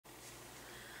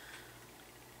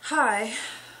Hi.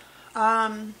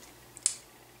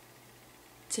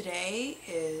 Today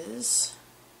is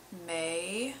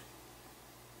May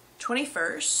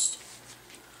 21st,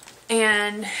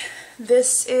 and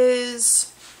this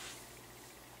is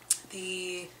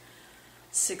the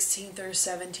 16th or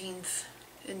 17th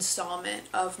installment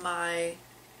of my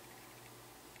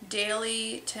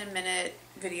daily 10-minute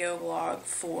video blog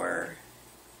for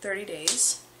 30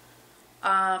 days.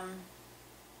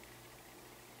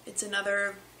 It's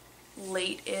another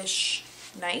late-ish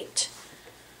night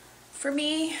for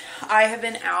me. I have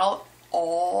been out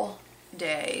all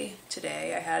day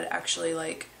today. I had actually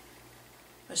like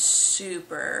a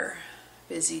super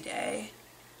busy day.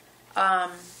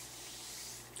 I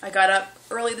got up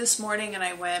early this morning and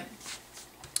I went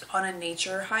on a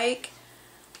nature hike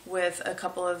with a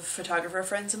couple of photographer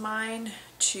friends of mine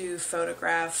to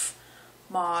photograph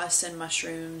moss and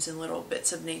mushrooms and little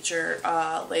bits of nature,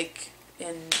 like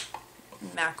in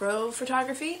macro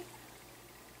photography.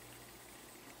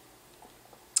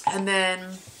 And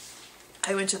then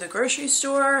I went to the grocery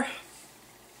store,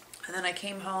 and then I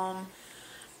came home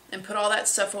and put all that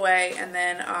stuff away, and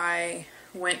then I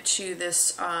went to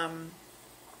this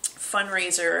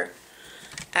fundraiser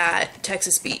at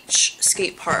Texas Beach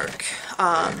Skate Park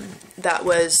that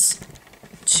was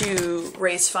to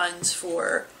raise funds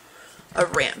for a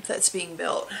ramp that's being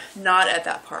built. Not at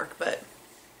that park, but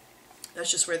that's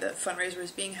just where the fundraiser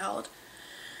is being held.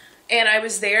 And I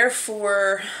was there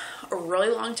for a really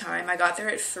long time. I got there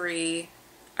at 3.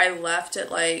 I left at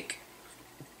like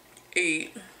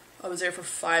 8. I was there for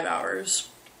 5 hours.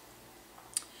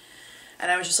 And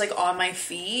I was just like on my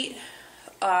feet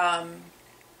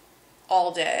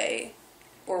all day,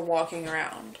 or walking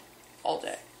around all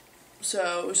day.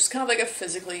 So it was just kind of like a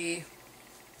physically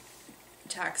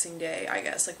taxing day, I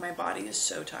guess. Like, my body is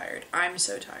so tired. I'm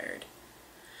so tired.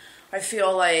 I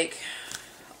feel like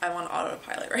I'm on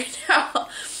autopilot right now.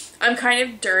 I'm kind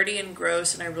of dirty and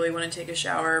gross, and I really want to take a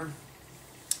shower.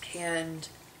 And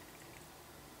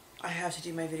I have to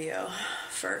do my video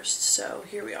first, so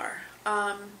here we are.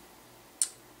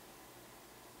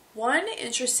 One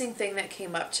interesting thing that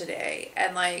came up today,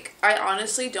 and like, I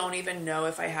honestly don't even know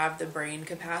if I have the brain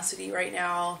capacity right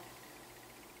now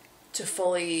to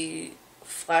fully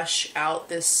flesh out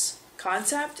this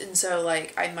concept, and so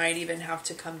like I might even have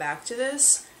to come back to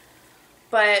this.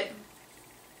 But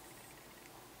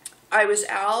I was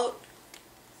out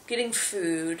getting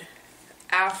food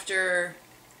after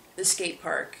the skate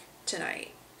park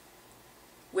tonight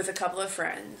with a couple of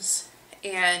friends,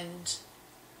 and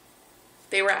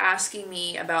they were asking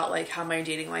me about like how my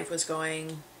dating life was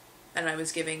going, and I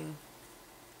was giving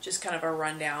just kind of a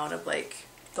rundown of like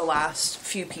the last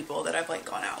few people that I've like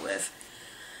gone out with.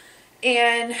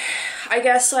 And I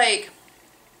guess like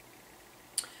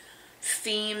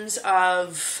themes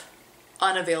of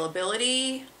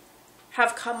unavailability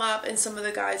have come up in some of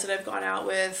the guys that I've gone out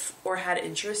with or had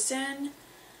interest in.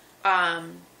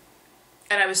 And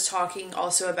I was talking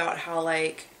also about how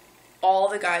like all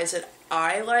the guys that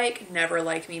I like never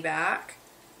like me back.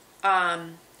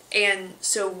 And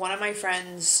so one of my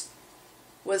friends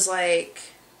was like,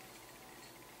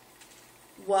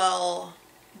 well,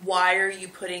 why are you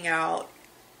putting out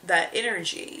that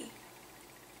energy?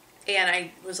 And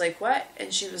I was like, what?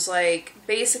 And she was like,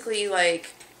 basically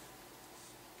like,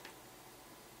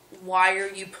 why are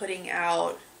you putting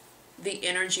out the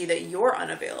energy that you're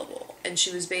unavailable? And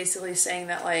she was basically saying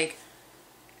that like,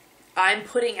 I'm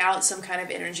putting out some kind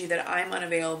of energy that I'm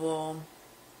unavailable,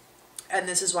 and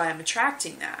this is why I'm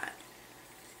attracting that.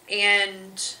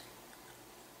 And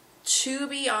to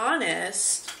be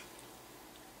honest,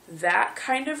 that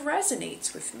kind of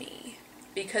resonates with me,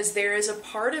 because there is a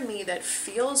part of me that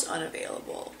feels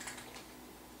unavailable.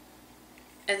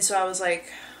 And so I was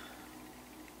like,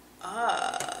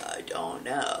 I don't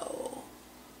know.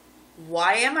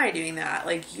 Why am I doing that?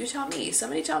 Like, you tell me.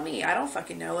 Somebody tell me. I don't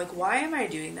fucking know. Like, why am I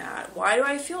doing that? Why do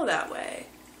I feel that way?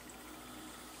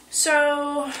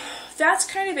 So that's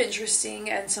kind of interesting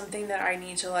and something that I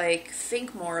need to like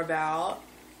think more about,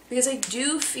 because I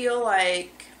do feel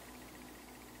like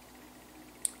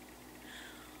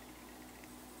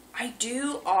I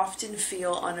do often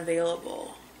feel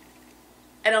unavailable.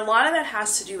 And a lot of that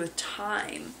has to do with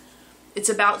time. It's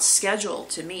about schedule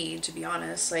to me, to be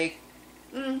honest. Like,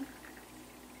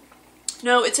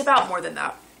 no, it's about more than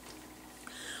that.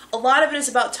 A lot of it is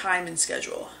about time and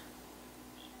schedule.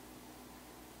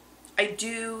 I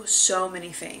do so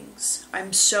many things.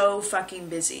 I'm so fucking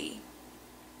busy.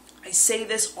 I say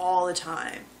this all the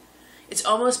time. It's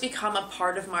almost become a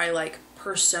part of my like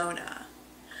persona.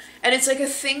 And it's like a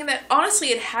thing that, honestly,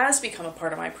 it has become a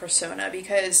part of my persona,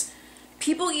 because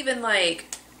people even like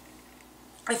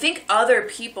I think other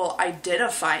people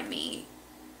identify me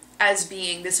as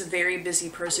being this very busy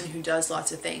person who does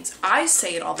lots of things. I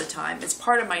say it all the time. It's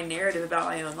part of my narrative about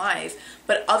my own life,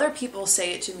 but other people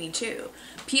say it to me too.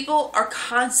 People are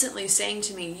constantly saying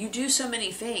to me, you do so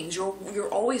many things. You're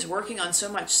always working on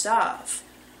so much stuff.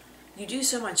 You do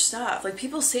so much stuff. Like,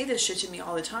 people say this shit to me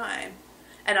all the time.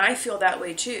 And I feel that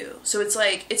way too. So it's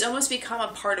like, it's almost become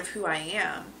a part of who I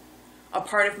am. A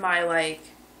part of my, like,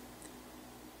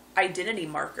 identity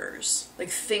markers, like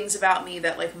things about me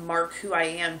that like mark who I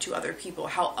am to other people,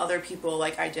 how other people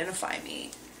like identify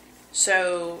me.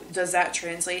 So does that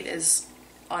translate as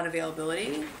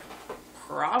unavailability?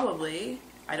 Probably.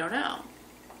 I don't know.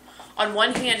 On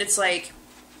one hand, it's like,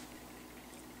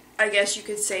 I guess you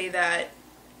could say that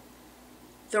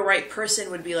the right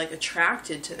person would be like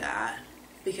attracted to that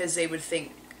because they would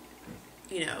think,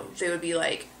 you know, they would be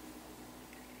like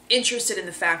interested in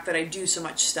the fact that I do so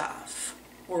much stuff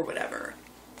or whatever.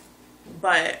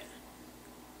 But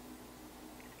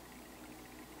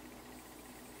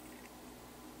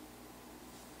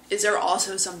is there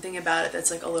also something about it that's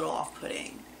like a little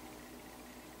off-putting?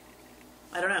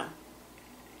 I don't know.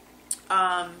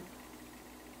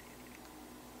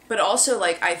 But also,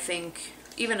 like, I think,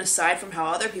 even aside from how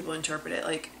other people interpret it,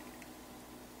 like,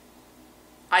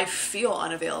 I feel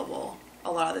unavailable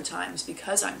a lot of the times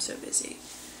because I'm so busy.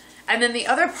 And then the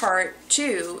other part,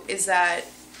 too, is that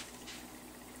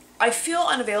I feel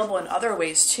unavailable in other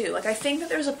ways, too. Like, I think that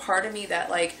there's a part of me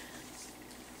that, like,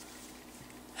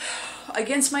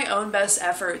 against my own best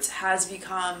efforts, has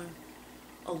become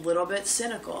a little bit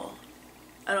cynical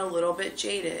and a little bit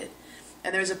jaded.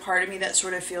 And there's a part of me that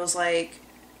sort of feels like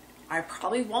I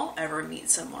probably won't ever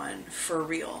meet someone for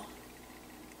real.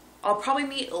 I'll probably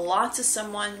meet lots of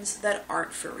someones that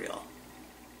aren't for real.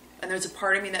 And there's a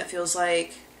part of me that feels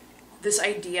like this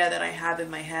idea that I have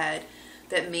in my head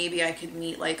that maybe I could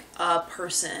meet like a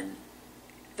person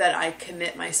that I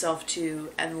commit myself to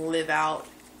and live out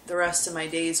the rest of my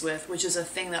days with, which is a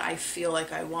thing that I feel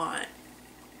like I want.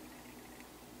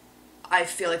 I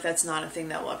feel like that's not a thing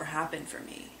that will ever happen for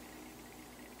me.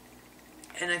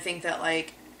 And I think that,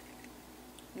 like,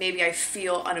 maybe I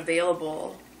feel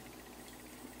unavailable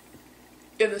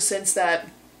in the sense that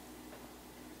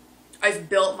I've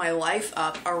built my life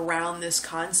up around this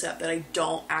concept that I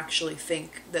don't actually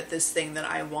think that this thing that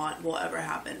I want will ever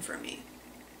happen for me.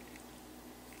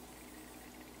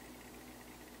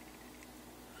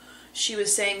 She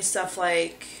was saying stuff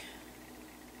like,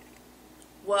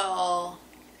 well,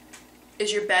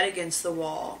 is your bed against the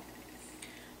wall?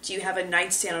 Do you have a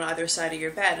nightstand on either side of your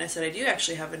bed? And I said, I do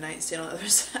actually have a nightstand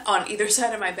on either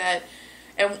side of my bed.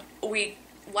 And we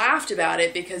laughed about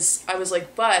it because I was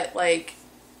like, but, like,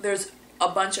 there's a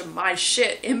bunch of my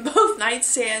shit in both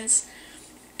nightstands.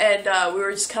 And we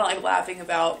were just kind of like laughing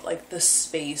about like the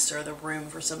space or the room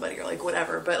for somebody or like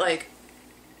whatever. But like,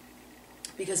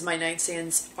 because my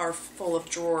nightstands are full of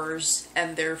drawers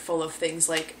and they're full of things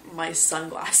like my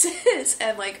sunglasses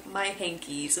and like my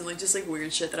hankies and like just like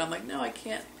weird shit that I'm like, no, I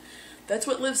can't. That's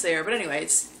what lives there. But anyway,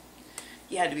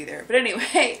 you had to be there. But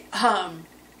anyway,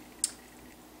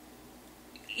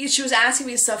 she was asking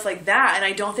me stuff like that, and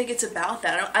I don't think it's about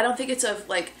that. I don't think it's a,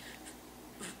 like,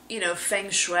 you know, feng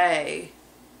shui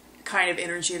kind of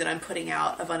energy that I'm putting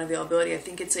out of unavailability. I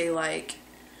think it's a, like,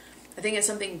 I think it's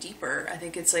something deeper. I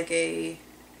think it's like I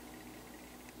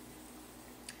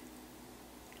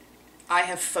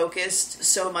have focused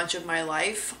so much of my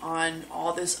life on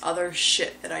all this other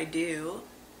shit that I do.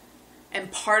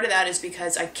 And part of that is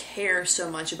because I care so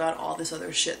much about all this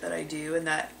other shit that I do, and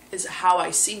that is how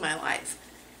I see my life.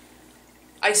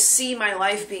 I see my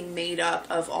life being made up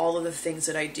of all of the things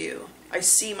that I do. I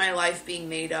see my life being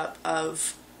made up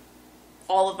of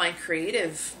all of my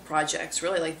creative projects,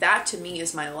 really. Like, that to me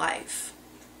is my life.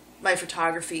 My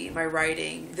photography, my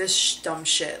writing, this dumb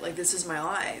shit. Like, this is my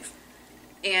life.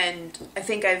 And I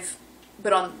think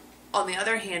but on the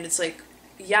other hand, it's like,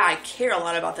 yeah, I care a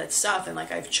lot about that stuff, and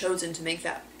like I've chosen to make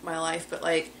that my life, but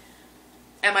like,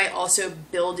 am I also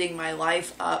building my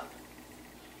life up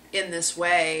in this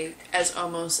way as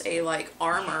almost a like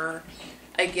armor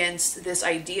against this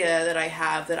idea that I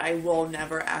have that I will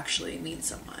never actually meet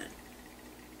someone?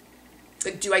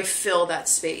 Like, do I fill that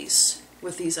space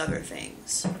with these other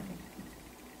things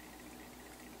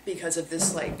because of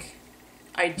this like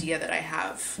idea that I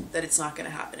have that it's not going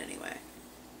to happen anyway?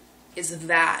 Is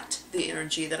that the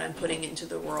energy that I'm putting into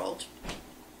the world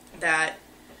that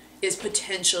is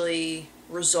potentially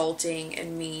resulting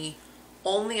in me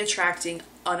only attracting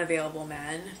unavailable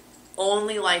men,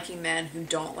 only liking men who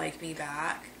don't like me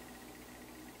back?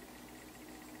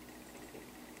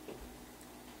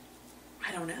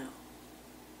 I don't know.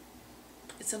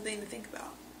 it's something to think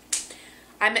about.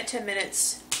 I'm at 10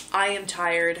 minutes. I am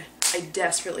tired. I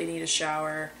desperately need a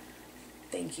shower.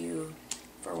 Thank you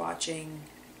for watching.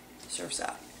 Surf's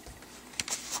up.